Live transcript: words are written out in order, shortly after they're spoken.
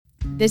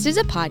This is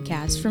a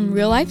podcast from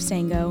Real Life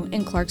Sango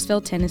in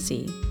Clarksville,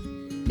 Tennessee.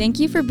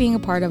 Thank you for being a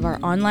part of our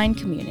online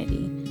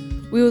community.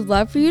 We would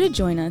love for you to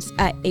join us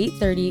at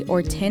 8:30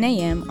 or 10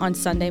 a.m. on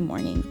Sunday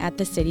morning at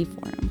the City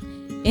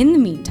Forum. In the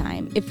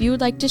meantime, if you would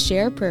like to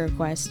share a prayer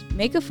request,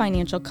 make a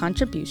financial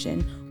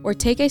contribution, or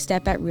take a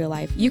step at Real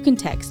Life, you can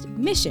text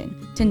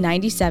MISSION to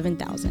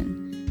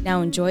 97,000.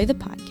 Now enjoy the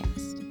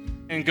podcast.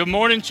 And good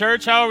morning,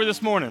 church. How are we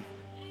this morning?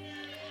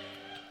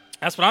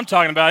 That's what I'm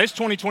talking about. It's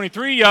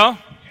 2023, y'all.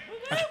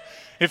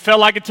 It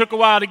felt like it took a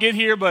while to get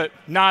here, but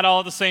not all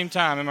at the same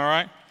time. Am I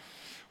right?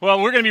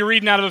 Well, we're going to be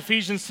reading out of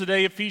Ephesians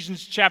today,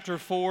 Ephesians chapter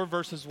 4,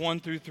 verses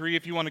 1 through 3.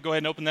 If you want to go ahead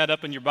and open that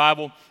up in your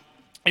Bible.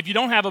 If you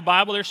don't have a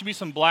Bible, there should be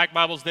some black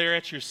Bibles there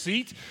at your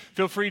seat.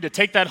 Feel free to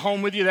take that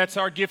home with you. That's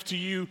our gift to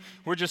you.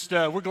 We're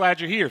glad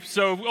you're here.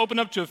 So open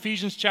up to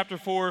Ephesians chapter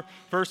 4,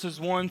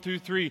 verses 1 through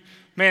 3.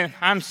 Man,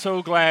 I'm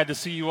so glad to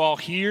see you all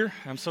here.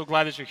 I'm so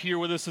glad that you're here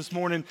with us this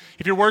morning.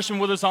 If you're worshiping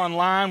with us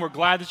online, we're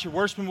glad that you're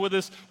worshiping with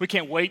us. We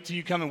can't wait till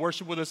you come and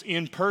worship with us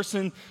in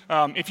person.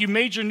 If you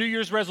made your New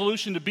Year's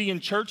resolution to be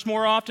in church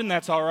more often,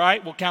 that's all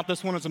right. We'll count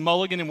this one as a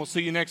mulligan, and we'll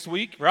see you next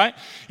week, right?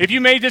 If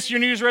you made this your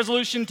New Year's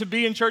resolution to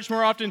be in church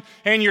more often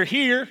and you're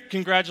here,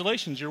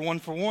 congratulations, you're 1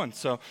 for 1.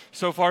 So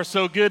far,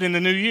 so good in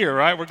the new year,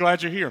 right? We're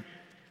glad you're here.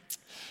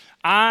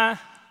 I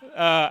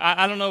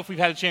don't know if we've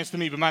had a chance to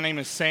meet, but my name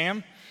is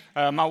Sam.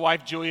 My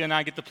wife, Julia, and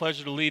I get the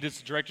pleasure to lead as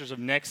the directors of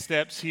Next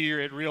Steps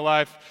here at Real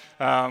Life.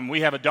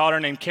 We have a daughter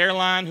named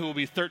Caroline who will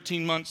be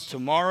 13 months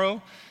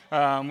tomorrow.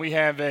 We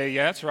have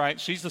that's right,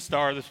 she's the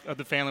star of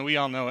the family. We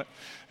all know it.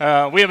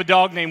 We have a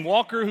dog named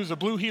Walker who's a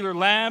Blue Heeler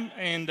Lab,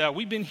 and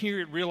we've been here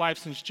at Real Life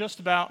since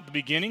just about the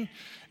beginning.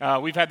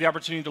 We've had the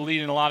opportunity to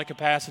lead in a lot of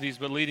capacities,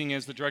 but leading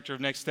as the director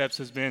of Next Steps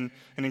has been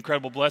an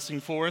incredible blessing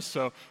for us,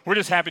 so we're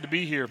just happy to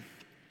be here.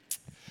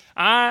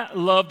 I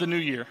love the new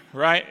year,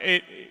 right?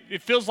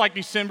 It feels like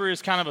December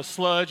is kind of a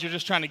sludge. You're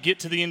just trying to get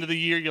to the end of the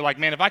year. You're like,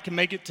 man, if I can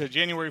make it to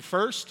January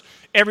 1st,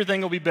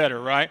 everything will be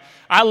better, right?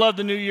 I love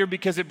the new year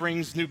because it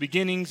brings new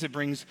beginnings. It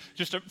brings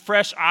just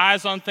fresh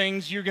eyes on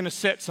things. You're going to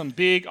set some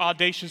big,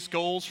 audacious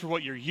goals for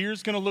what your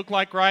year's going to look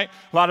like, right?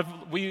 A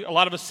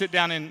lot of us sit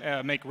down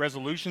and make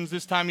resolutions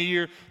this time of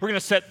year. We're going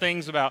to set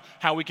things about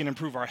how we can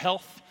improve our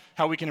health,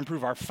 how we can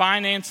improve our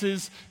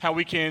finances, how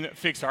we can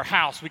fix our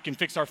house, we can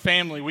fix our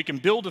family, we can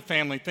build a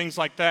family, things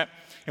like that.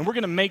 And we're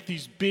going to make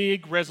these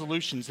big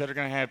resolutions that are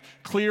going to have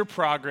clear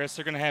progress,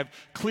 they're going to have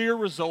clear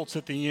results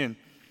at the end.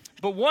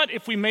 But what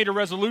if we made a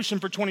resolution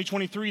for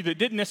 2023 that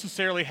didn't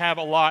necessarily have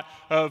a lot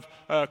of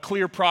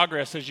clear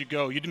progress as you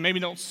go? You maybe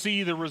don't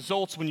see the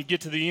results when you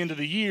get to the end of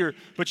the year,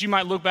 but you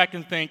might look back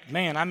and think,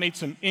 man, I made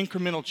some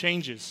incremental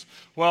changes.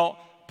 Well,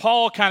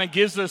 Paul kind of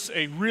gives us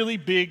a really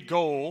big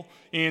goal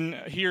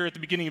here at the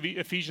beginning of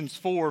Ephesians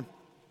 4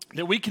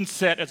 that we can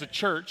set as a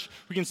church,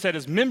 we can set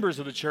as members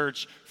of the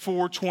church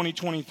for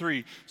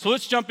 2023. So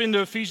let's jump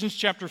into Ephesians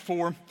chapter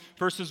 4,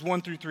 verses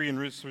 1 through 3, and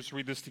let's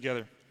read this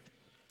together.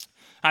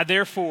 I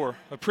therefore,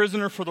 a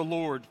prisoner for the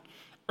Lord,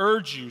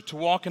 urge you to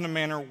walk in a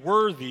manner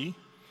worthy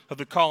of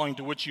the calling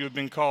to which you have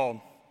been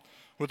called,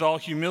 with all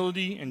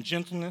humility and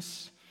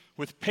gentleness,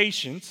 with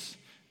patience,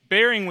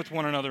 bearing with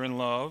one another in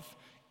love,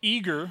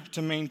 eager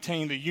to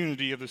maintain the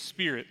unity of the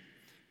Spirit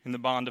in the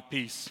bond of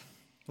peace.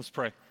 Let's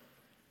pray.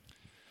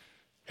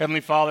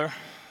 Heavenly Father,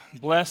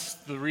 bless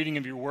the reading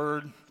of your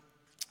word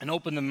and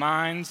open the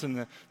minds and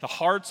the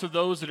hearts of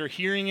those that are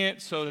hearing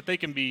it so that they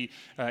can be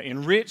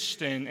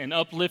enriched and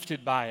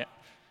uplifted by it.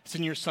 It's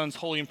in your Son's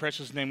holy and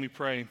precious name we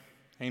pray.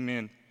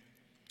 Amen.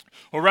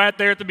 Well, right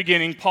there at the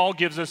beginning, Paul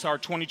gives us our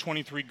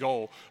 2023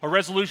 goal, a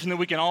resolution that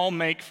we can all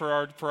make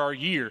for our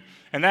year,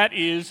 and that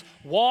is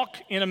walk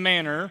in a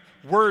manner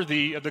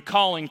worthy of the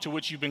calling to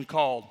which you've been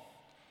called.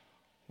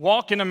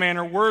 Walk in a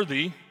manner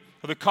worthy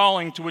of the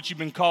calling to which you've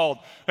been called.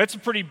 That's a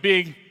pretty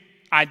big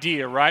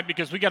idea, right?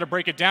 Because we got to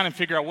break it down and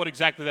figure out what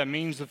exactly that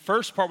means. The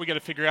first part we got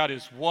to figure out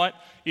is, what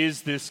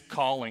is this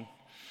calling?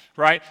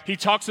 Right? He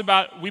talks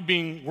about we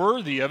being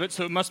worthy of it,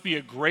 so it must be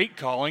a great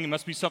calling. It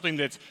must be something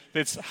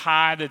that's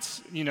high,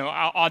 that's,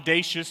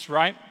 audacious,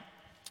 right?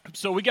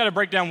 So we got to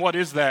break down what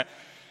is that.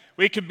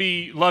 It could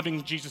be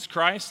loving Jesus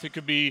Christ. It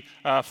could be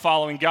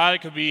following God.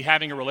 It could be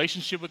having a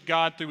relationship with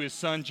God through his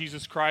Son,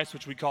 Jesus Christ,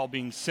 which we call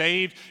being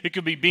saved. It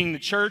could be being the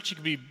church. It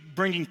could be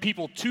bringing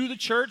people to the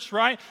church,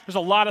 right? There's a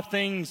lot of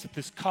things that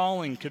this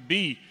calling could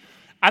be.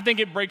 I think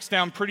it breaks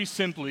down pretty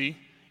simply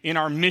in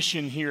our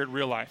mission here at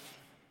Real Life.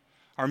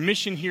 Our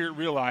mission here at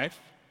Real Life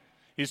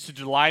is to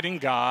delight in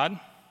God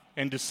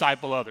and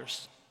disciple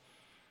others.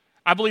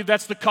 I believe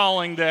that's the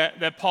calling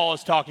that Paul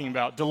is talking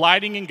about,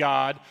 delighting in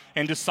God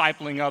and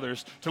discipling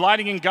others.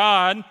 Delighting in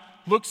God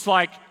looks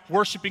like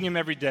worshiping him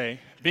every day,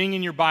 being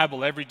in your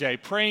Bible every day,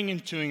 praying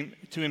to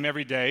him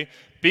every day,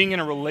 being in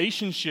a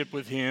relationship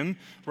with him,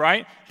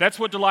 right? That's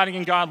what delighting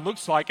in God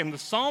looks like. And the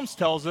Psalms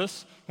tells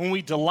us when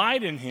we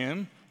delight in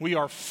him, we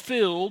are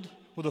filled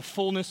with a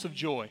fullness of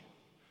joy.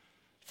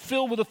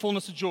 Filled with a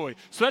fullness of joy.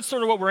 So that's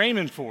sort of what we're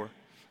aiming for,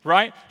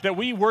 right? That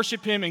we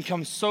worship him and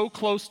come so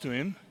close to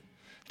him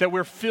that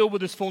we're filled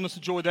with this fullness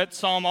of joy. That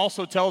psalm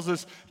also tells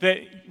us that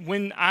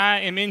when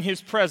I am in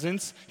his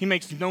presence, he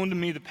makes known to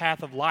me the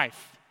path of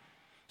life.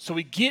 So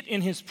we get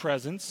in his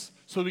presence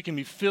so we can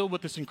be filled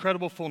with this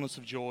incredible fullness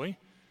of joy,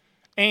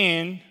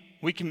 and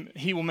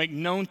he will make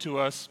known to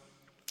us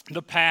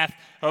the path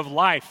of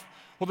life.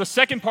 Well, the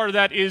second part of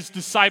that is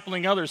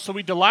discipling others. So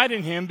we delight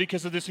in him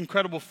because of this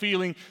incredible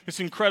feeling,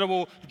 this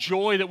incredible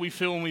joy that we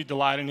feel when we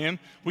delight in him.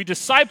 We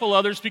disciple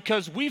others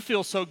because we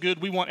feel so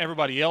good, we want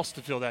everybody else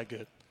to feel that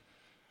good.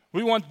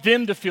 We want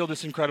them to feel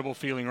this incredible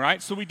feeling,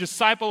 right? So we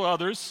disciple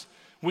others.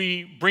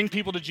 We bring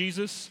people to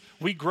Jesus.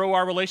 We grow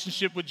our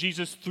relationship with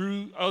Jesus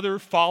through other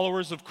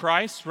followers of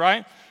Christ,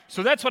 right?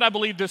 So that's what I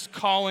believe this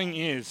calling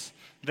is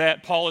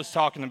that Paul is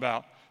talking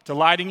about,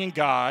 delighting in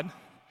God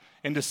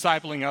and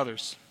discipling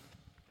others.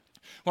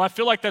 Well, I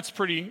feel like it's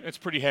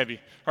pretty heavy,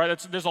 right?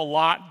 There's a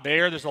lot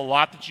there. There's a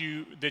lot that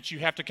you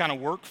have to kind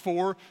of work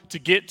for to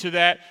get to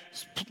that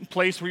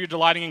place where you're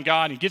delighting in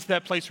God and get to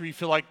that place where you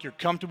feel like you're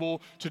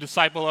comfortable to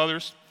disciple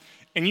others.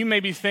 And you may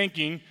be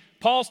thinking,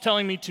 Paul's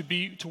telling me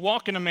to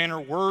walk in a manner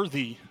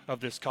worthy of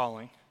this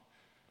calling.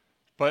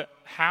 But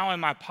how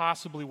am I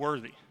possibly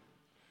worthy?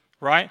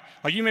 Right?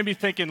 Like you may be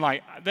thinking,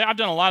 like, I've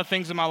done a lot of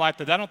things in my life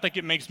that I don't think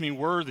it makes me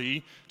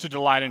worthy to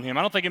delight in him.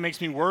 I don't think it makes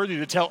me worthy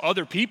to tell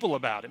other people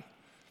about him.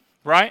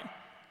 Right?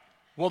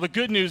 Well, the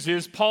good news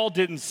is Paul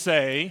didn't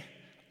say,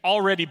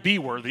 already be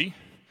worthy.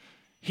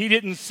 He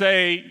didn't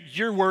say,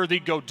 you're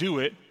worthy, go do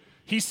it.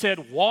 He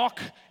said,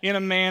 walk in a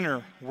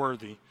manner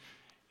worthy.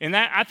 And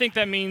I think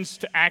that means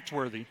to act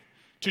worthy,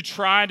 to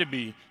try to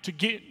be, to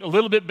get a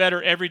little bit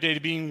better every day to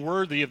being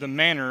worthy of the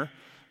manner,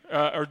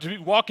 or to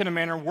walk in a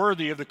manner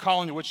worthy of the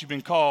calling to which you've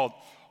been called.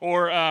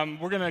 Or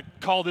we're going to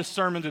call this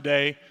sermon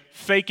today,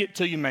 fake it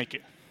till you make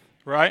it,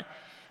 right?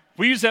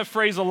 We use that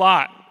phrase a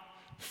lot.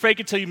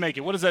 Fake it till you make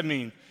it. What does that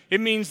mean? It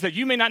means that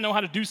you may not know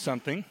how to do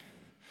something,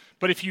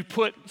 but if you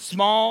put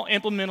small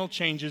implemental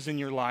changes in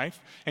your life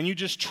and you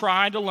just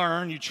try to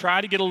learn, you try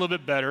to get a little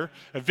bit better,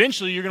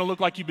 eventually you're going to look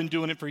like you've been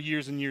doing it for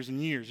years and years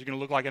and years. You're going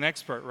to look like an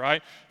expert,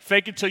 right?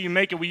 Fake it till you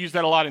make it. We use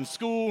that a lot in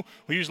school.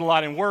 We use it a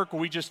lot in work where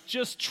we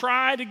just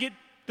try to get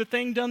the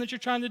thing done that you're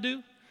trying to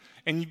do.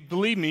 And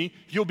believe me,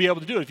 you'll be able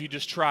to do it if you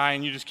just try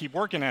and you just keep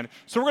working at it.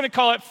 So we're going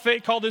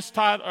to call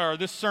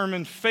this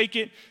sermon, Fake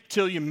It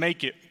Till You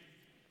Make It.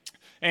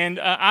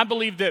 And I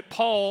believe that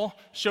Paul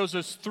shows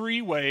us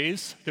 3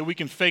 ways that we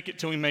can fake it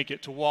till we make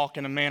it to walk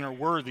in a manner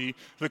worthy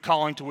of the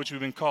calling to which we've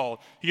been called.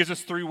 He gives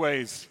us 3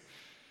 ways.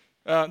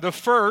 The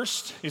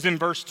first is in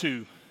verse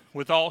 2,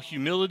 with all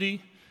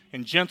humility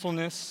and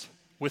gentleness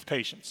with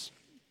patience.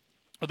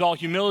 With all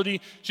humility,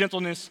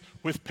 gentleness,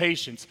 with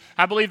patience.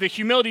 I believe that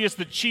humility is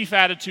the chief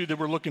attitude that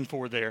we're looking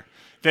for there,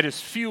 that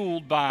is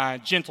fueled by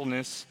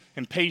gentleness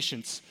and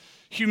patience.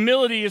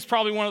 Humility is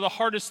probably one of the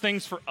hardest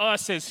things for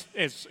us as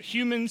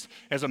humans,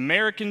 as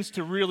Americans,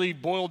 to really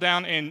boil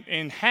down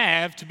and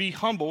have to be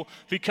humble,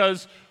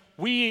 because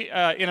we,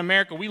 in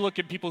America, we look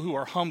at people who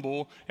are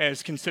humble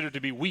as considered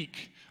to be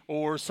weak,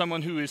 or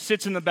someone who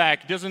sits in the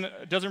back, doesn't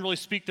really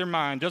speak their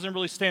mind, doesn't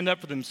really stand up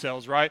for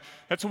themselves, right?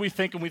 That's what we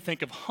think when we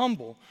think of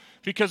humble,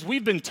 because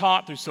we've been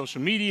taught through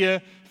social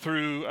media,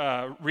 through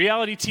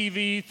reality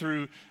TV,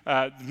 through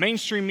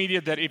mainstream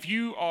media, that if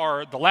you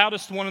are the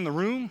loudest one in the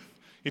room,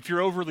 if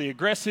you're overly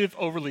aggressive,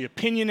 overly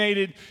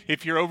opinionated,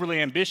 if you're overly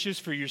ambitious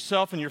for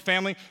yourself and your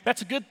family,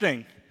 that's a good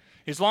thing.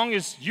 As long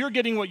as you're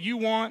getting what you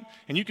want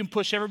and you can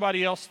push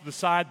everybody else to the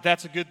side,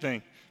 that's a good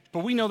thing.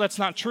 But we know that's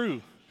not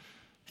true,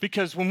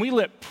 because when we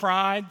let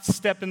pride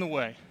step in the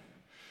way,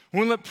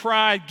 when we let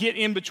pride get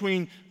in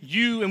between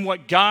you and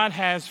what God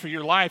has for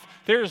your life,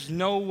 there is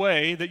no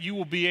way that you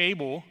will be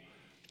able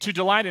to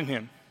delight in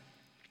him.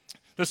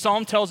 The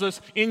psalm tells us,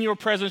 in your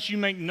presence you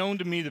make known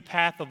to me the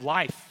path of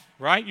life.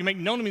 Right? You make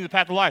known to me the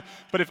path of life.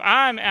 But if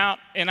I'm out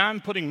and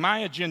I'm putting my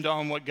agenda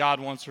on what God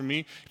wants for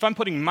me, if I'm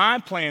putting my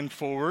plan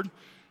forward,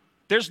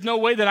 there's no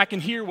way that I can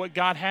hear what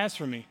God has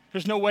for me.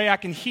 There's no way I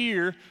can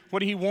hear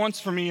what he wants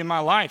for me in my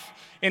life.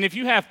 And if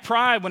you have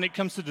pride when it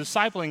comes to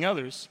discipling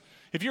others,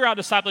 if you're out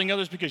discipling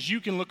others because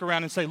you can look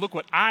around and say, look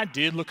what I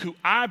did, look who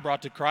I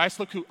brought to Christ,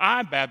 look who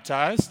I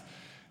baptized,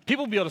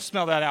 people will be able to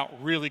smell that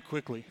out really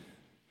quickly.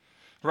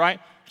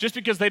 Right? Just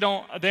because they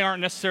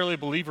aren't necessarily a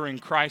believer in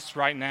Christ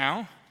right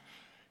now,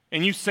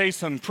 and you say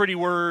some pretty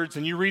words,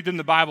 and you read them in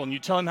the Bible, and you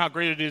tell them how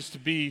great it is to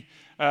be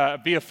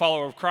a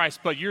follower of Christ,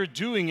 but you're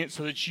doing it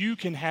so that you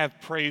can have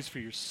praise for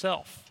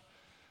yourself.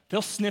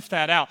 They'll sniff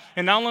that out.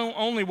 And not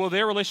only will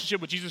their relationship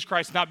with Jesus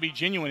Christ not be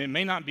genuine, it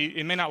may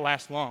not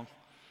last long,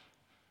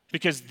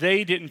 because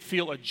they didn't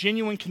feel a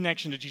genuine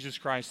connection to Jesus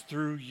Christ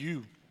through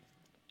you.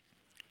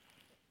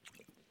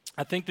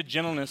 I think the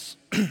gentleness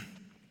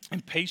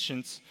and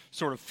patience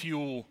sort of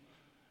fuel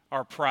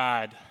our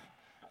pride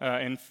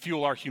and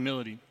fuel our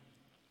humility.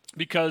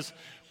 Because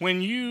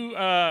when you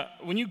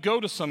go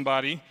to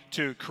somebody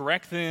to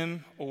correct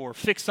them or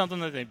fix something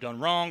that they've done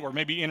wrong, or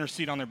maybe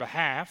intercede on their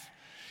behalf,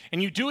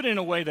 and you do it in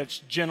a way that's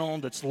gentle,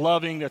 that's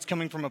loving, that's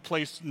coming from a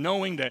place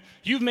knowing that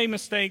you've made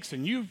mistakes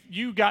and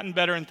you've gotten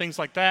better and things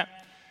like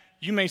that,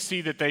 you may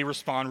see that they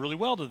respond really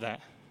well to that.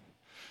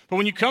 But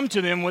when you come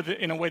to them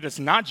in a way that's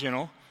not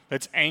gentle,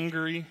 that's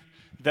angry,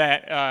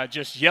 that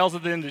just yells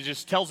at them, that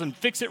just tells them,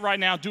 fix it right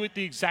now, do it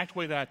the exact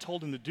way that I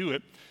told them to do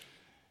it,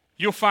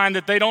 you'll find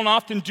that they don't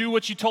often do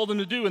what you told them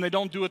to do, and they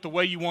don't do it the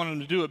way you want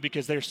them to do it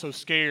because they're so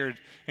scared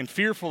and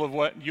fearful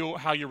of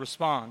how you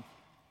respond.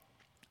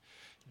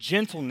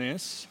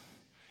 Gentleness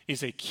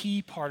is a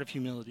key part of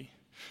humility,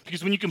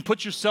 because when you can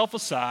put yourself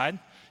aside,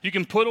 you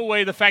can put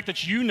away the fact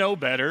that you know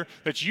better,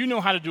 that you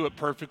know how to do it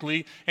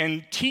perfectly,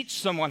 and teach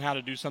someone how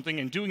to do something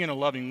and doing it in a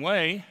loving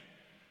way,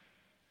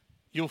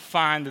 you'll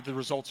find that the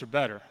results are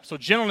better. So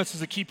gentleness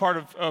is a key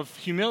part of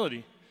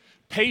humility.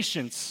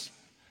 Patience,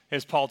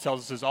 as Paul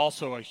tells us, is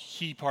also a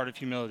key part of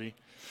humility.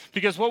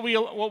 Because what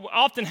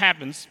often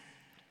happens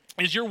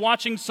is you're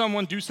watching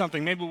someone do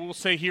something, maybe we'll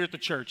say here at the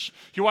church.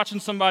 You're watching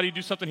somebody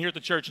do something here at the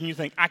church, and you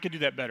think, I could do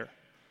that better.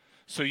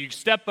 So you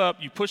step up,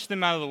 you push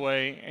them out of the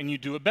way, and you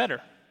do it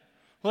better.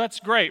 Well,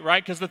 that's great,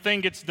 right? Because the thing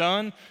gets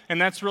done,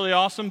 and that's really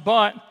awesome,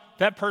 but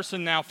that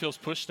person now feels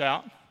pushed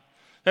out.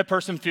 That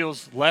person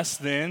feels less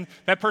than.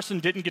 That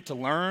person didn't get to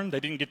learn. They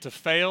didn't get to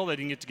fail. They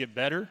didn't get to get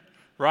better,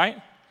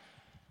 right?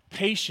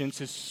 Patience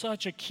is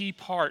such a key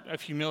part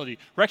of humility,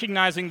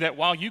 recognizing that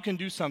while you can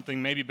do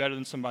something maybe better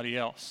than somebody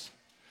else,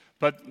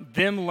 but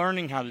them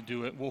learning how to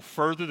do it will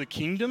further the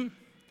kingdom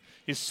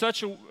is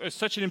such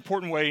an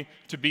important way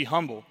to be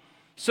humble.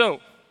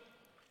 So,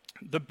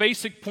 the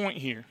basic point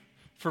here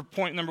for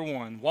point number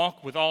 1,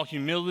 walk with all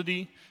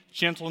humility,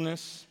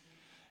 gentleness,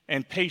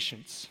 and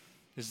patience,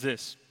 is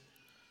this.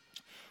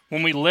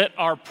 When we let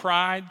our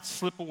pride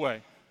slip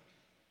away,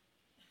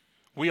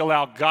 we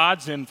allow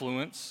God's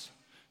influence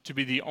to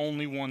be the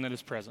only one that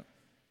is present.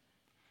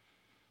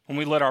 When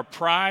we let our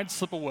pride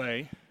slip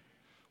away,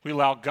 we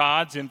allow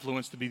God's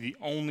influence to be the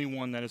only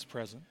one that is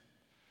present.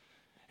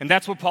 And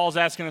that's what Paul's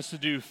asking us to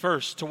do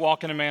first, to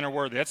walk in a manner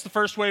worthy. That's the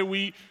first way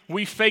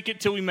we fake it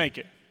till we make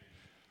it.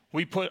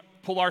 We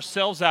pull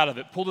ourselves out of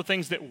it, pull the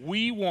things that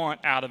we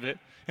want out of it,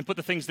 and put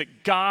the things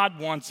that God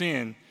wants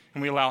in,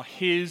 and we allow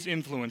His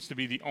influence to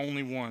be the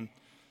only one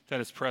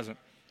that is present.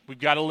 We've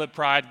got to let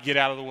pride get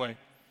out of the way.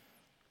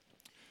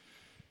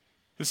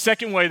 The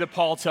second way that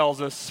Paul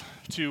tells us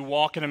to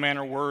walk in a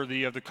manner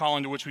worthy of the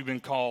calling to which we've been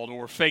called,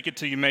 or fake it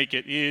till you make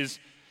it, is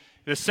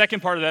the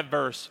second part of that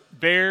verse,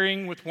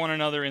 bearing with one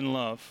another in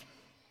love.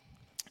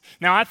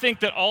 Now, I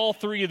think that all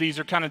three of these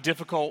are kind of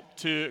difficult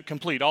to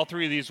complete, all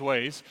three of these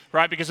ways,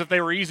 right? Because if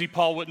they were easy,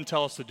 Paul wouldn't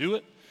tell us to do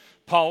it.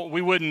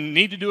 We wouldn't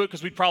need to do it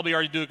because we'd probably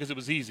already do it because it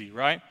was easy,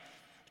 right?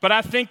 But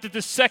I think that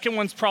the second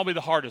one's probably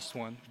the hardest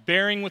one,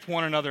 bearing with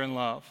one another in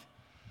love.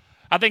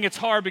 I think it's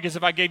hard because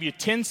if I gave you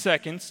 10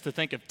 seconds to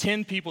think of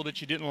 10 people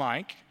that you didn't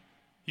like,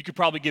 you could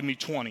probably give me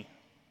 20,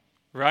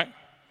 right?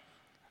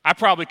 I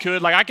probably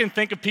could. Like, I can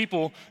think of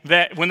people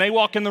that when they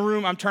walk in the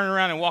room, I'm turning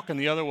around and walking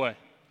the other way.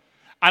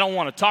 I don't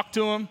want to talk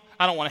to them.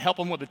 I don't want to help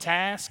them with a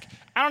task.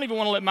 I don't even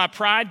want to let my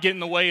pride get in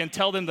the way and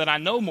tell them that I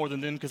know more than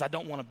them because I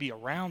don't want to be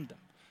around them,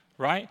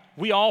 right?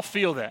 We all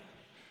feel that,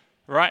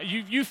 right?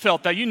 You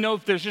felt that. You know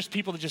if there's just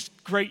people that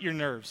just grate your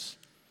nerves.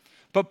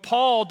 But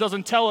Paul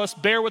doesn't tell us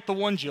bear with the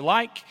ones you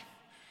like.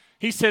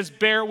 He says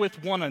bear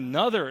with one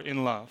another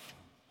in love.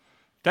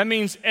 That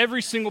means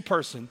every single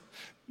person.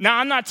 Now,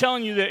 I'm not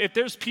telling you that if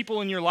there's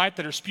people in your life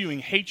that are spewing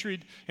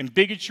hatred and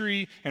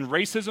bigotry and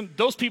racism,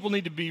 those people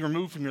need to be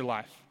removed from your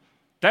life.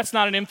 That's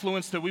not an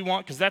influence that we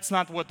want because that's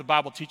not what the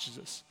Bible teaches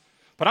us.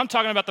 But I'm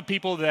talking about the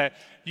people that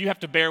you have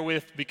to bear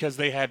with because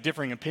they have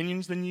differing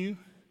opinions than you,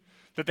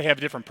 that they have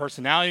a different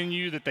personality than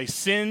you, that they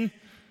sin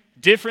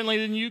differently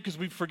than you, because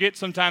we forget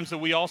sometimes that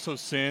we also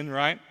sin,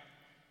 right?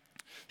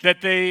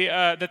 That they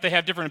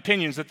have different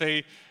opinions, that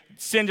they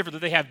sin different,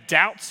 that they have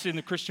doubts in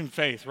the Christian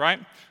faith, right?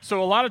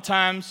 So a lot of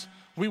times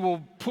we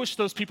will push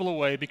those people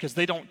away because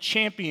they don't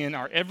champion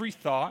our every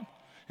thought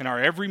and our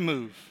every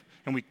move,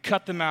 and we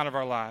cut them out of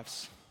our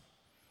lives.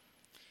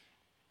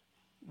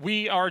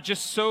 We are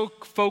just so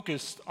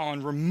focused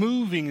on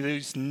removing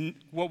these,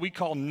 what we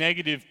call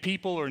negative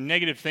people or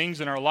negative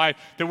things in our life,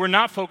 that we're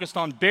not focused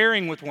on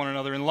bearing with one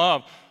another in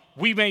love.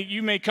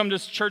 You may come to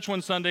church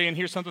one Sunday and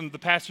hear something that the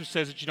pastor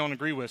says that you don't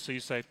agree with, so you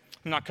say,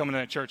 I'm not coming to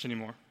that church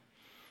anymore.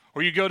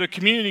 Or you go to a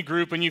community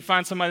group and you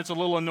find somebody that's a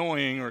little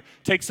annoying or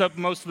takes up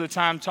most of the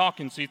time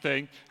talking, so you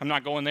think, I'm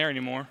not going there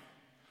anymore.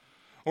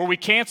 Or we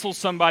cancel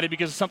somebody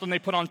because of something they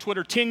put on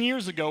Twitter 10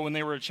 years ago when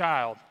they were a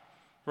child,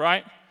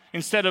 right?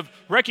 Instead of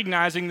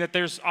recognizing that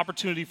there's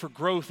opportunity for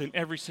growth in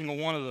every single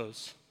one of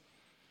those.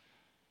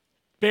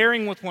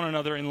 Bearing with one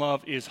another in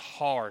love is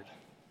hard.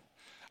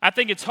 I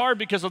think it's hard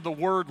because of the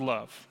word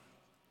love.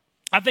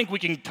 I think we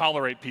can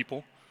tolerate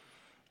people,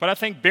 but I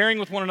think bearing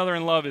with one another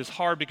in love is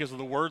hard because of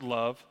the word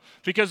love,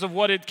 because of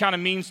what it kind of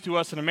means to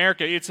us in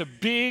America. It's a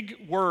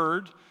big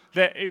word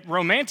that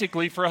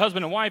romantically for a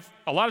husband and wife,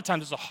 a lot of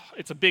times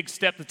it's a big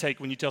step to take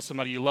when you tell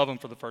somebody you love them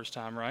for the first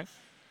time, right?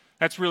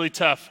 That's really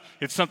tough.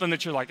 It's something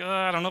that you're like,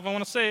 I don't know if I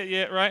want to say it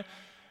yet, right?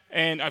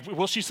 And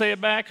will she say it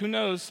back? Who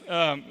knows,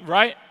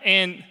 right?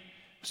 And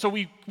so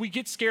we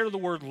get scared of the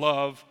word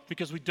love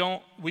because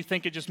we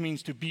think it just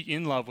means to be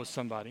in love with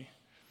somebody.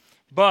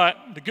 But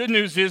the good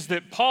news is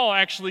that Paul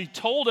actually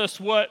told us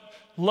what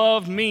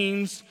love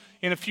means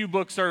in a few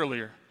books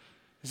earlier.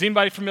 Is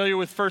anybody familiar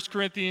with 1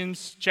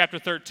 Corinthians chapter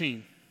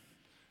 13?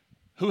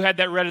 Who had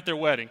that read at their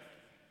wedding?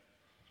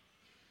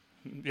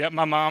 Yep,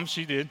 my mom,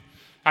 she did.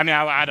 I mean,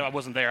 I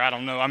wasn't there. I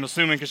don't know. I'm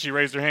assuming because she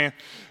raised her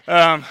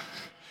hand.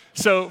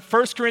 So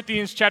 1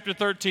 Corinthians chapter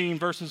 13,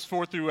 verses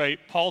 4 through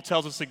 8, Paul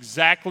tells us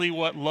exactly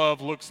what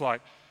love looks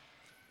like.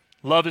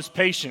 Love is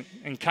patient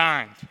and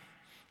kind.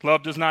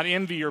 Love does not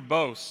envy or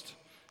boast.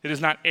 It is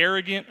not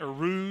arrogant or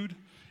rude.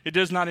 It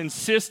does not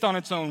insist on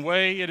its own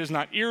way. It is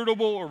not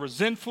irritable or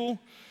resentful.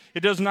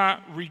 It does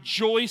not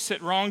rejoice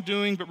at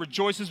wrongdoing, but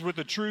rejoices with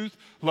the truth.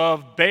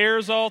 Love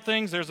bears all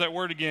things, there's that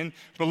word again,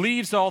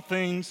 believes all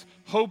things,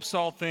 hopes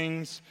all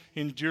things,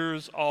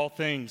 endures all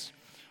things.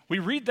 We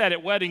read that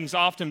at weddings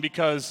often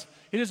because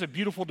it is a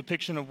beautiful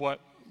depiction of what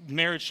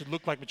marriage should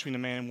look like between a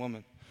man and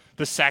woman.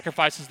 The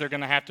sacrifices they're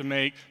going to have to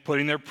make,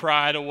 putting their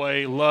pride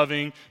away,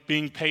 loving,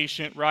 being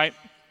patient, right?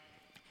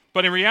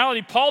 But in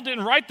reality, Paul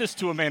didn't write this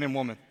to a man and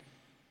woman.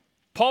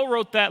 Paul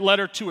wrote that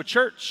letter to a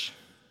church,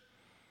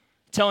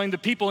 telling the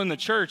people in the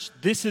church,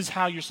 this is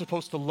how you're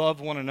supposed to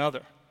love one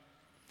another.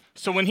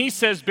 So when he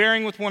says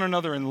bearing with one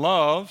another in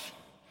love,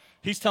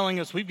 he's telling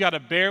us we've got to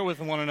bear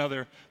with one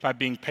another by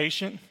being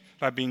patient,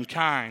 by being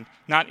kind,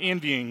 not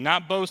envying,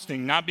 not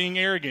boasting, not being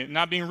arrogant,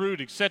 not being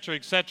rude, etc.,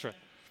 etc.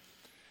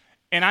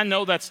 And I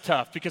know that's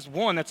tough because,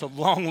 one, that's a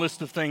long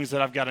list of things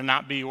that I've got to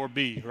not be or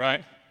be,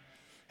 right?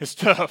 It's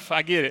tough.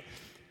 I get it.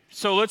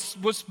 So let's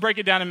break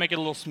it down and make it a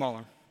little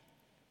smaller.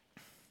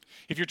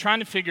 If you're trying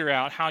to figure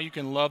out how you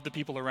can love the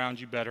people around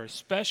you better,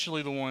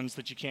 especially the ones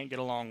that you can't get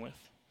along with,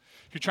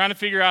 if you're trying to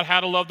figure out how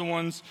to love the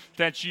ones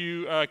that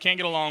you can't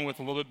get along with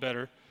a little bit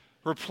better,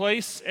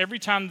 replace every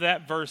time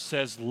that verse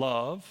says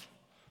love,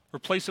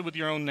 replace it with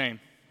your own name.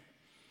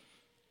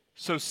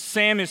 So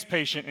Sam is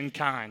patient and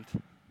kind.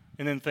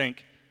 And then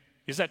think,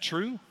 is that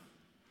true?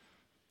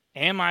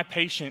 Am I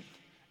patient?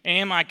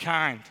 Am I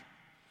kind?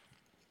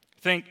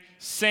 Think,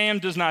 Sam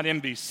does not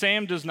envy.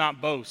 Sam does not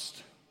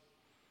boast.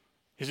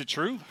 Is it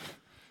true?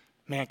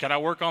 Man, could I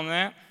work on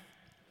that?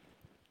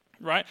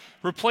 Right?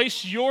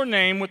 Replace your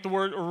name with the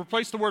word, or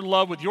replace the word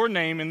love with your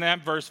name in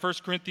that verse, 1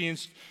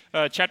 Corinthians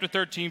chapter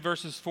 13,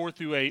 verses 4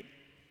 through 8.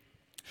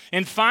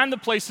 And find the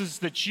places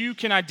that you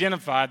can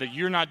identify that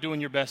you're not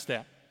doing your best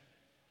at.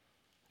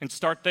 And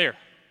start there.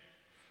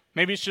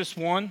 Maybe it's just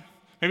one,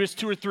 maybe it's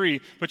two or three,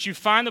 but you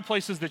find the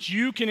places that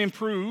you can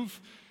improve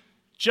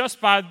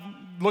just by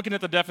looking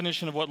at the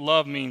definition of what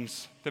love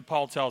means that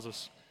Paul tells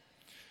us.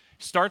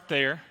 Start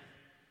there,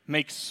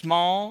 make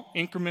small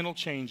incremental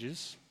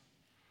changes,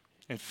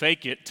 and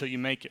fake it till you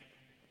make it.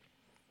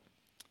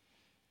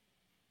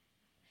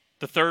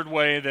 The third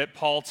way that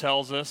Paul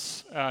tells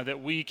us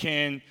that we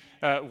can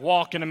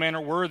walk in a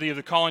manner worthy of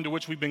the calling to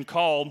which we've been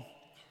called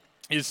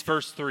is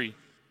verse 3.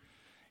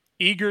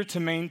 Eager to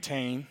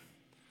maintain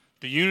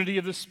the unity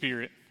of the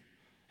Spirit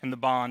and the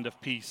bond of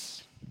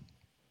peace.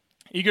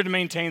 Eager to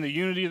maintain the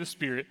unity of the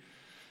Spirit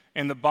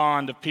and the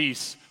bond of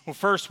peace. Well,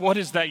 first, what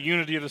is that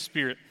unity of the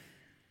Spirit?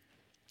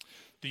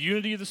 The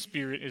unity of the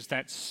Spirit is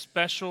that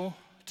special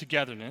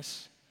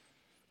togetherness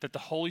that the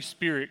Holy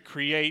Spirit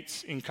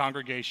creates in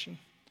congregation.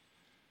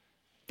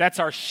 That's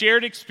our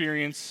shared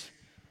experience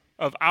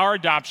of our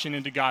adoption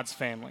into God's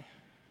family.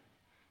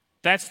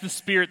 That's the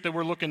Spirit that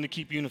we're looking to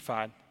keep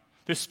unified.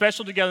 This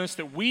special togetherness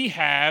that we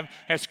have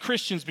as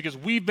Christians because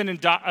we've been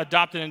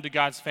adopted into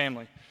God's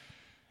family.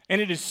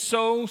 And it is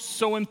so,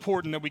 so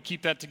important that we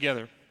keep that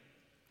together.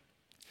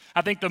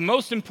 I think the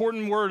most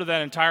important word of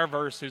that entire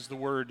verse is the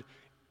word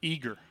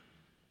eager.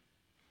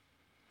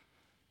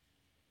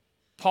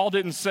 Paul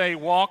didn't say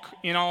walk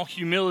in all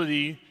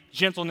humility,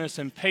 gentleness,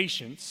 and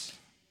patience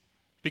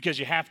because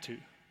you have to,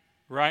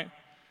 right?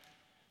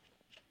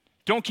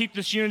 Don't keep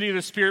this unity of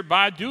the Spirit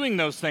by doing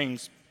those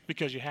things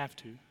because you have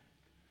to.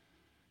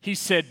 He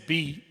said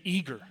be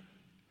eager.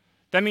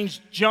 That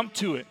means jump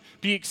to it.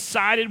 Be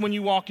excited when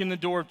you walk in the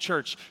door of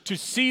church, to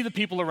see the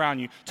people around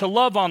you, to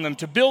love on them,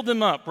 to build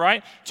them up,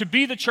 right? To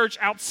be the church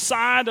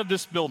outside of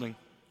this building.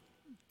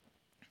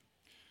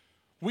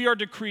 We are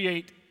to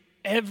create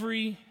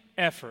every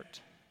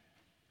effort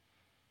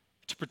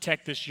to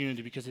protect this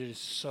unity because it is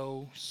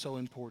so, so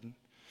important.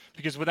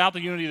 Because without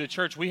the unity of the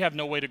church, we have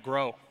no way to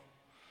grow.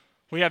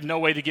 We have no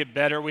way to get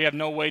better. We have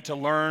no way to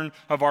learn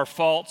of our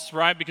faults,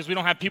 right? Because we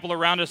don't have people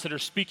around us that are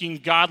speaking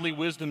godly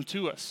wisdom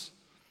to us.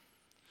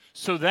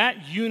 So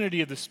that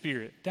unity of the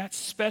Spirit, that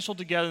special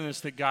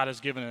togetherness that God has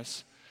given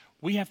us,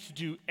 we have to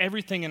do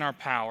everything in our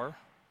power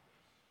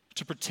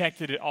to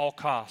protect it at all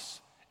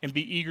costs and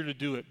be eager to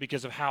do it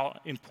because of how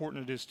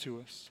important it is to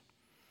us.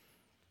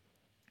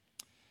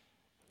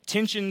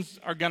 Tensions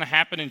are going to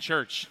happen in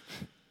church.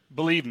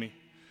 Believe me,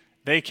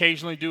 they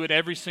occasionally do at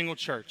every single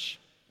church.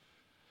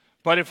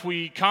 But if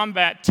we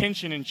combat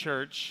tension in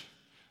church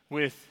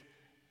with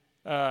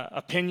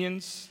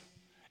opinions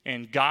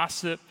and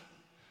gossip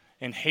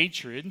and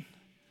hatred,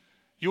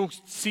 you'll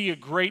see a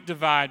great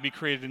divide be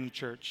created in the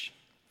church.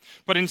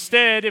 But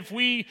instead, if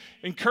we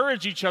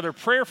encourage each other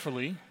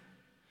prayerfully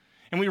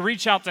and we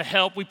reach out to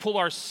help, we pull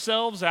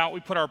ourselves out, we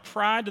put our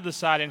pride to the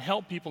side and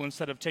help people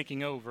instead of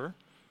taking over,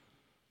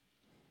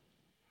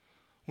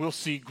 we'll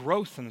see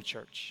growth in the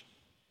church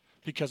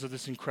because of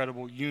this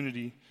incredible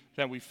unity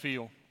that we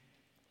feel.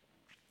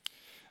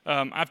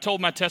 I've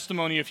told my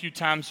testimony a few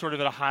times sort of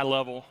at a high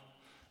level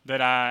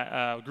that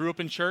I grew up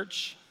in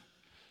church,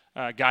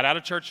 got out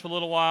of church for a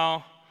little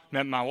while,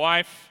 met my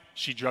wife.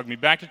 She drugged me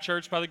back to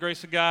church by the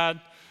grace of God,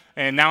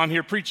 and now I'm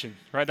here preaching,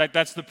 right?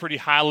 That's the pretty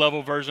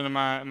high-level version of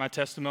my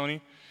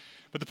testimony.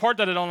 But the part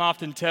that I don't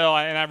often tell,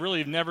 and I really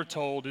have never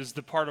told, is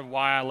the part of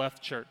why I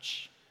left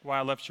church.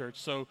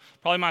 So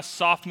probably my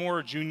sophomore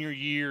or junior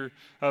year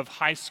of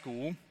high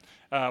school,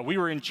 we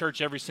were in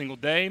church every single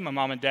day. My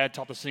mom and dad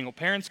taught the single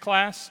parents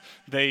class.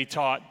 They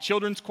taught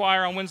children's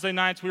choir on Wednesday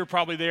nights. We were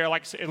probably there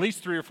at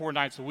least 3 or 4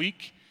 nights a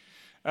week.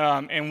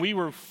 And we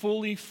were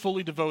fully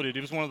devoted.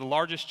 It was one of the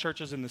largest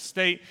churches in the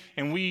state,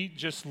 and we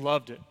just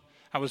loved it.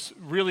 I was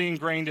really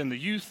ingrained in the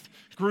youth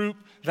group.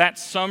 That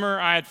summer,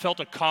 I had felt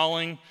a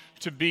calling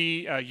to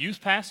be a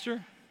youth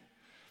pastor.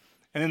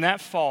 And in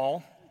that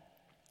fall,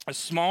 a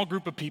small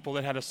group of people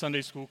that had a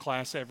Sunday school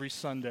class every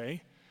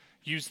Sunday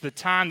used the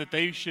time that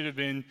they should have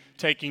been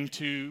taking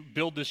to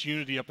build this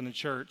unity up in the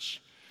church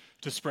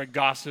to spread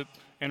gossip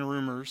and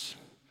rumors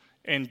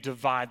and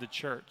divide the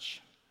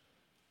church.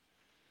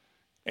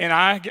 And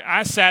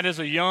I sat as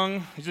a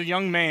young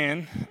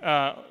man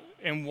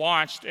and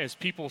watched as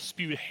people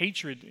spewed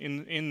hatred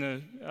in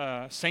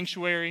the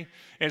sanctuary.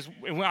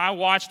 When I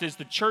watched as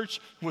the church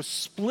was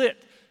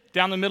split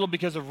down the middle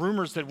because of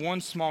rumors that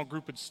one small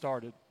group had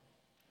started.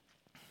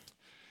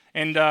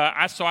 And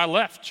so I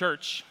left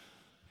church.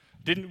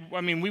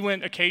 We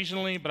went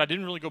occasionally, but I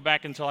didn't really go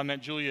back until I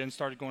met Julia and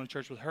started going to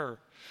church with her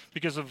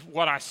because of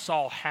what I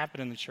saw happen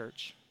in the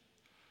church.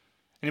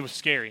 And it was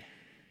scary.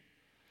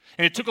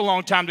 And it took a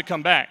long time to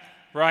come back,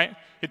 right?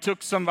 It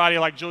took somebody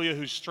like Julia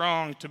who's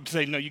strong to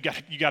say, no, you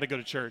got to go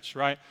to church,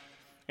 right?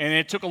 And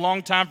it took a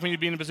long time for me to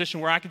be in a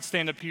position where I could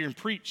stand up here and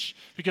preach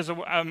because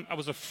I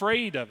was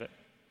afraid of it.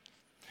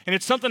 And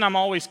it's something I'm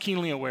always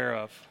keenly aware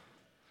of,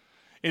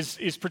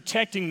 is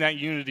protecting that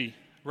unity,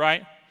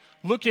 right?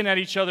 Looking at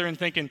each other and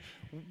thinking,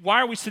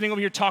 why are we sitting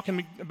over here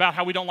talking about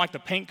how we don't like the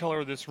paint color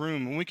of this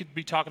room when we could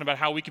be talking about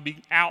how we could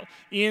be out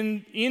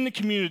in the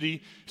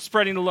community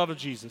spreading the love of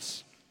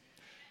Jesus?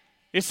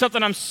 It's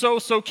something I'm so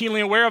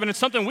keenly aware of, and it's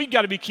something we've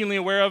got to be keenly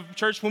aware of,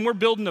 church, when we're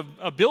building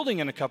a building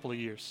in a couple of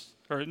years,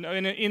 or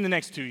in the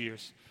next 2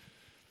 years,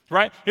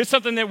 right? It's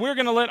something that we're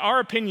going to let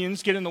our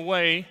opinions get in the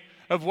way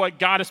of what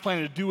God is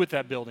planning to do with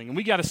that building, and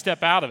we got to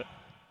step out of it.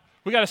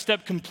 We got to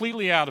step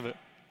completely out of it.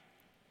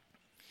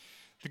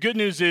 The good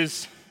news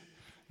is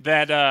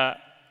that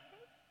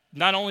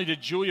not only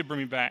did Julia bring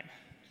me back,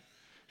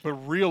 but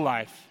real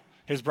life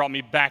has brought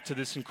me back to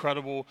this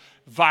incredible,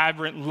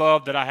 vibrant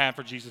love that I have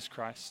for Jesus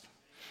Christ.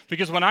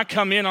 Because when I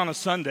come in on a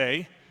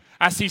Sunday,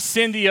 I see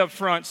Cindy up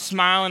front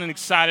smiling and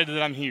excited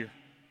that I'm here,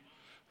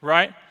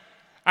 right?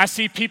 I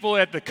see people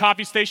at the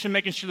coffee station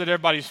making sure that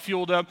everybody's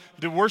fueled up.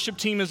 The worship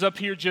team is up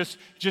here just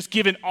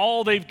giving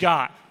all they've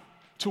got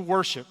to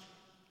worship.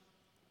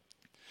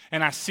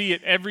 And I see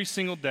it every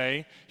single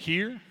day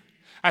here.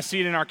 I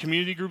see it in our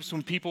community groups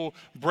when people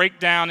break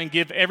down and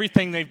give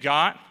everything they've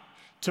got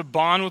to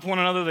bond with one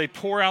another. They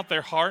pour out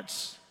their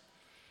hearts.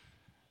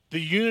 The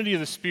unity of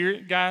the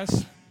Spirit,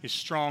 guys, is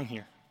strong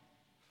here.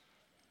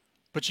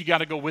 But you got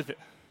to go with it.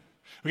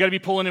 We got to be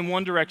pulling in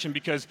one direction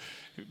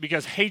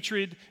because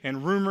hatred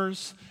and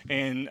rumors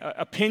and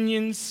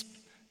opinions,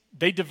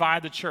 they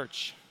divide the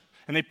church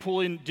and they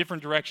pull in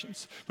different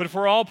directions. But if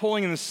we're all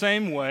pulling in the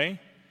same way,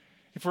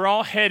 if we're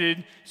all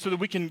headed so that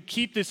we can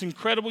keep this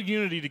incredible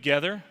unity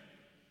together,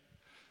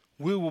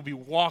 we will be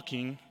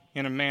walking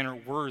in a manner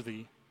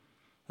worthy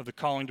of the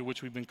calling to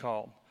which we've been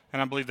called. And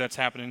I believe that's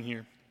happening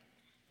here.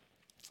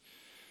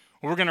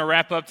 We're going to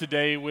wrap up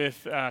today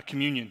with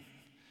communion.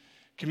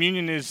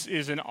 Communion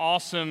is an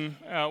awesome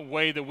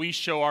way that we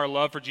show our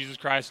love for Jesus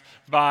Christ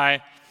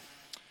by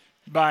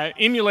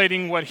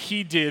emulating what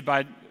he did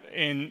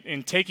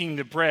in taking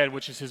the bread,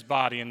 which is his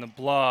body, and the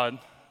blood,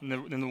 and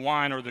the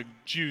wine or the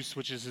juice,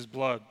 which is his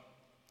blood.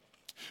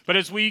 But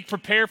as we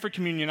prepare for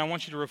communion, I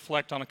want you to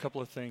reflect on a couple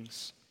of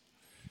things.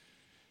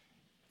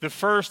 The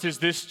first is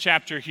this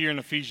chapter here in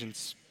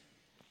Ephesians.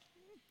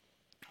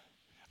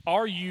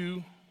 Are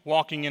you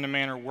walking in a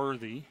manner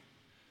worthy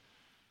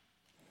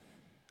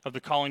of the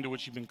calling to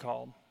which you've been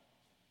called?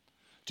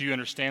 Do you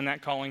understand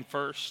that calling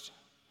first?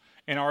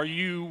 And are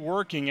you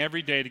working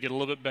every day to get a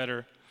little bit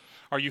better?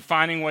 Are you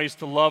finding ways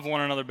to love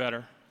one another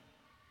better?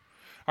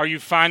 Are you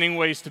finding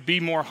ways to be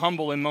more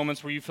humble in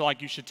moments where you feel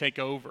like you should take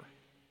over?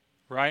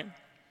 Right?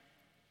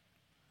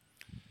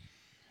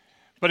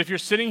 But if you're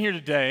sitting here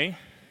today,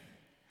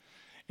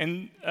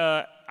 and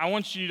I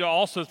want you to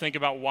also think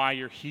about why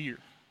you're here.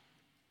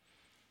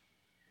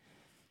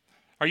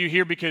 Are you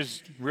here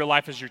because Real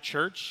Life is your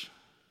church?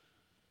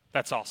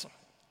 That's awesome.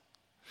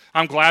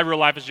 I'm glad Real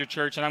Life is your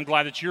church, and I'm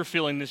glad that you're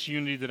feeling this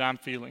unity that I'm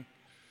feeling.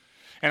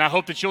 And I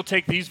hope that you'll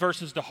take these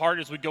verses to heart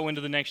as we go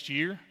into the next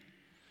year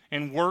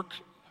and work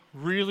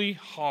really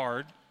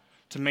hard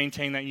to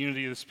maintain that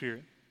unity of the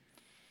Spirit.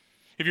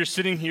 If you're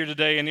sitting here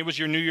today and it was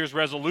your New Year's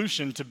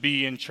resolution to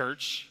be in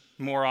church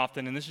more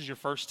often, and this is your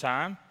first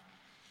time,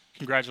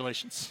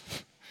 congratulations.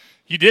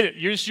 You did it.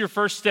 This is your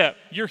first step.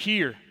 You're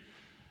here.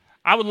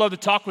 I would love to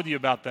talk with you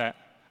about that.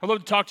 I'd love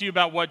to talk to you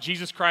about what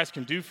Jesus Christ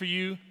can do for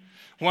you.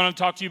 I want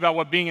to talk to you about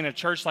what being in a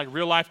church like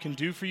Real Life can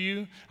do for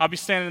you. I'll be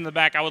standing in the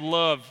back. I would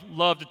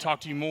love to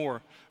talk to you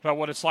more about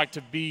what it's like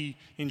to be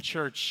in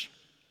church.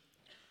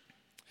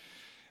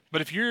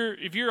 But if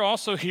you're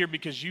also here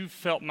because you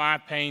felt my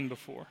pain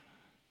before,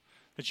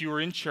 that you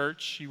were in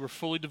church, you were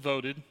fully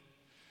devoted,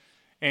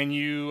 and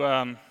you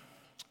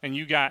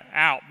got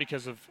out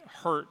because of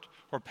hurt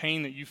or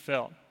pain that you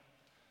felt,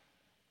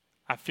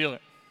 I feel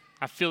it.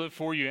 I feel it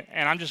for you,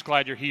 and I'm just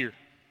glad you're here.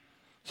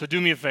 So do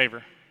me a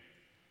favor.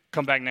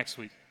 Come back next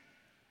week.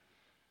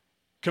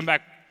 Come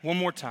back one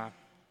more time.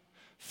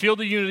 Feel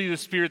the unity of the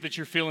Spirit that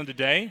you're feeling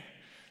today,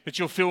 that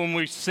you'll feel when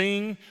we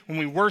sing, when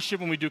we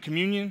worship, when we do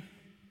communion,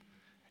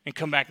 and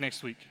come back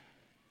next week.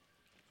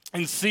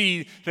 And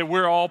see that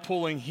we're all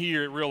pulling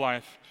here at Real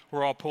Life.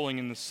 We're all pulling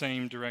in the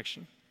same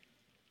direction.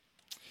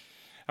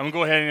 I'm going to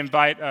go ahead and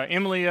invite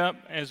Emily up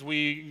as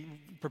we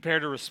prepare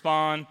to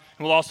respond.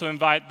 And we'll also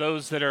invite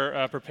those that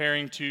are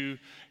preparing to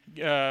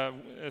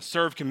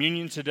serve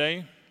communion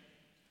today.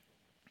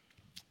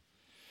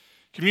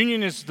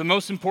 Communion is the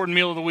most important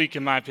meal of the week,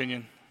 in my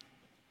opinion.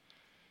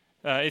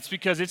 It's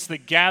because it's the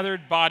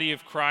gathered body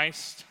of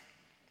Christ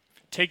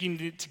taking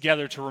it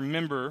together to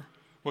remember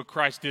what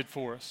Christ did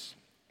for us.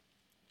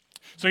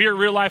 So here at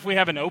Real Life, we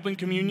have an open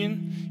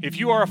communion. If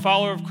you are a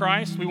follower of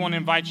Christ, we want to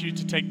invite you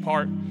to take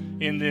part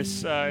in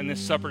this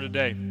supper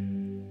today.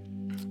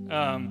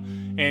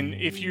 And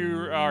if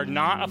you are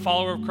not a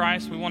follower of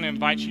Christ, we want to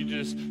invite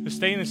you to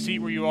stay in the seat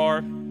where you are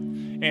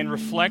and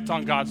reflect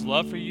on God's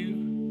love for you.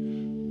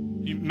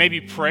 You maybe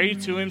pray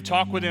to Him,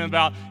 talk with Him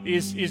about,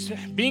 is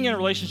being in a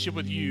relationship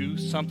with you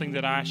something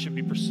that I should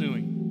be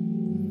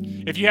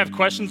pursuing? If you have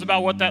questions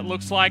about what that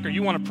looks like, or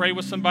you want to pray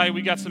with somebody,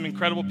 we got some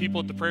incredible people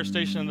at the prayer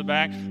station in the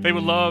back. They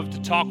would love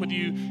to talk with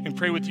you and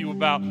pray with you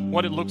about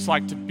what it looks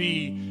like to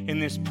be in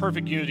this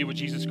perfect unity with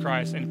Jesus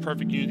Christ and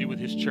perfect unity with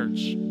His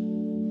church.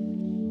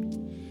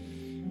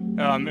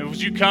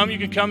 As you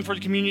can come for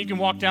the communion. You can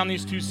walk down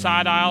these two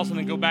side aisles and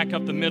then go back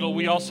up the middle.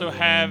 We also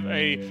have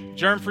a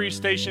germ-free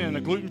station and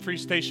a gluten-free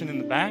station in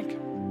the back.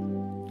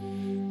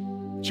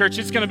 Church,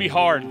 it's going to be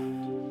hard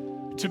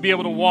to be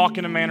able to walk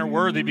in a manner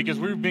worthy because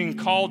we're being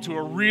called to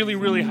a really,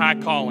 really high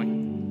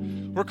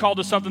calling. We're called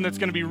to something that's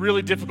going to be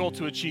really difficult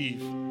to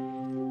achieve.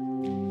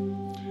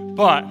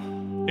 But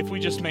if we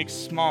just make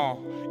small,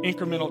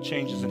 incremental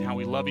changes in how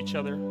we love each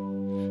other,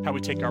 how we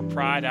take our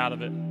pride out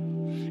of it,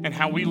 and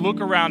how we look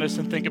around us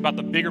and think about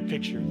the bigger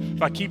picture,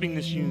 by keeping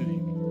this unity,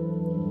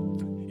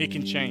 it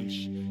can change.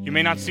 You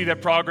may not see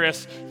that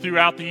progress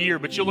throughout the year,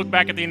 but you'll look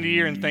back at the end of the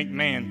year and think,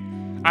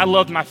 man, I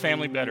loved my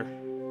family better.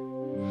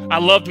 I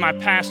loved my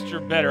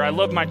pastor better. I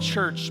loved my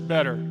church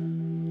better.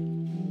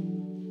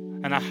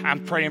 And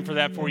I'm praying for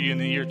that for you in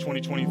the year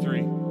 2023.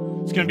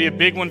 It's going to be a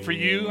big one for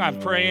you.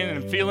 I'm praying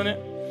and I'm feeling it.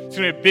 It's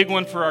going to be a big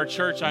one for our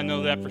church. I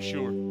know that for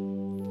sure.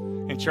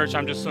 And church,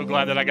 I'm just so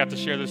glad that I got to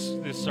share this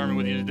sermon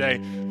with you today.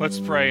 Let's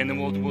pray, and then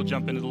we'll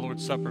jump into the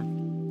Lord's Supper.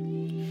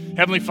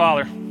 Heavenly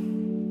Father,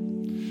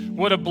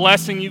 what a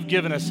blessing you've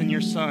given us in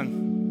your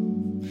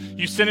Son.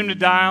 You sent him to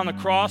die on the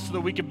cross so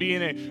that we could be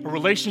in a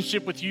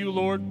relationship with you,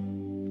 Lord.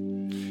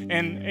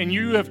 And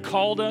you have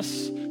called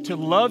us to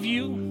love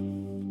you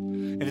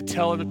and to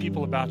tell other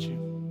people about you.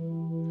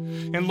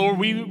 And Lord,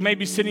 we may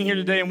be sitting here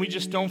today and we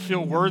just don't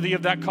feel worthy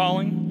of that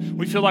calling.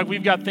 We feel like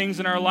we've got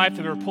things in our life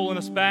that are pulling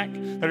us back,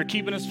 that are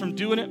keeping us from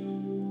doing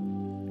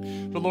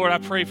it. But Lord, I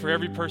pray for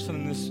every person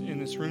in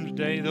this room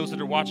today, those that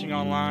are watching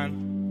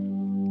online,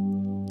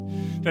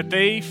 that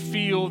they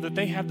feel that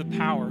they have the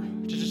power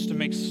to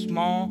make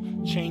small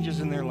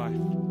changes in their life,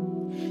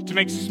 to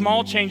make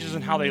small changes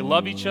in how they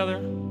love each other,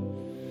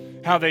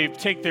 how they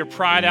take their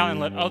pride out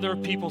and let other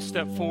people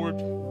step forward,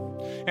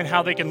 and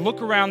how they can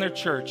look around their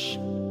church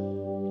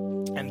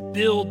and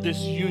build this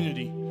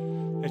unity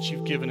that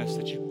you've given us,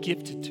 that you've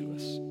gifted to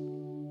us.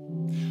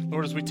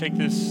 Lord, as we take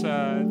this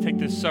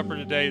supper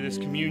today, this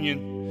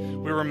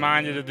communion, we're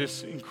reminded of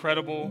this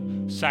incredible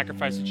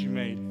sacrifice that you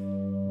made.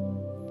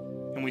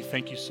 And we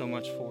thank you so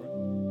much for it.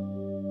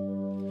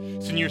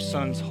 It's in your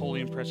Son's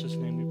holy and precious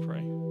name we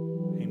pray.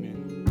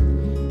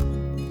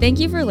 Amen. Thank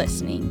you for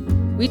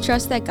listening. We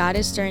trust that God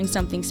is stirring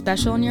something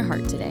special in your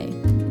heart today.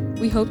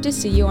 We hope to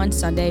see you on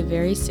Sunday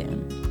very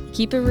soon.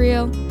 Keep it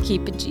real,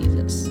 keep it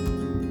Jesus.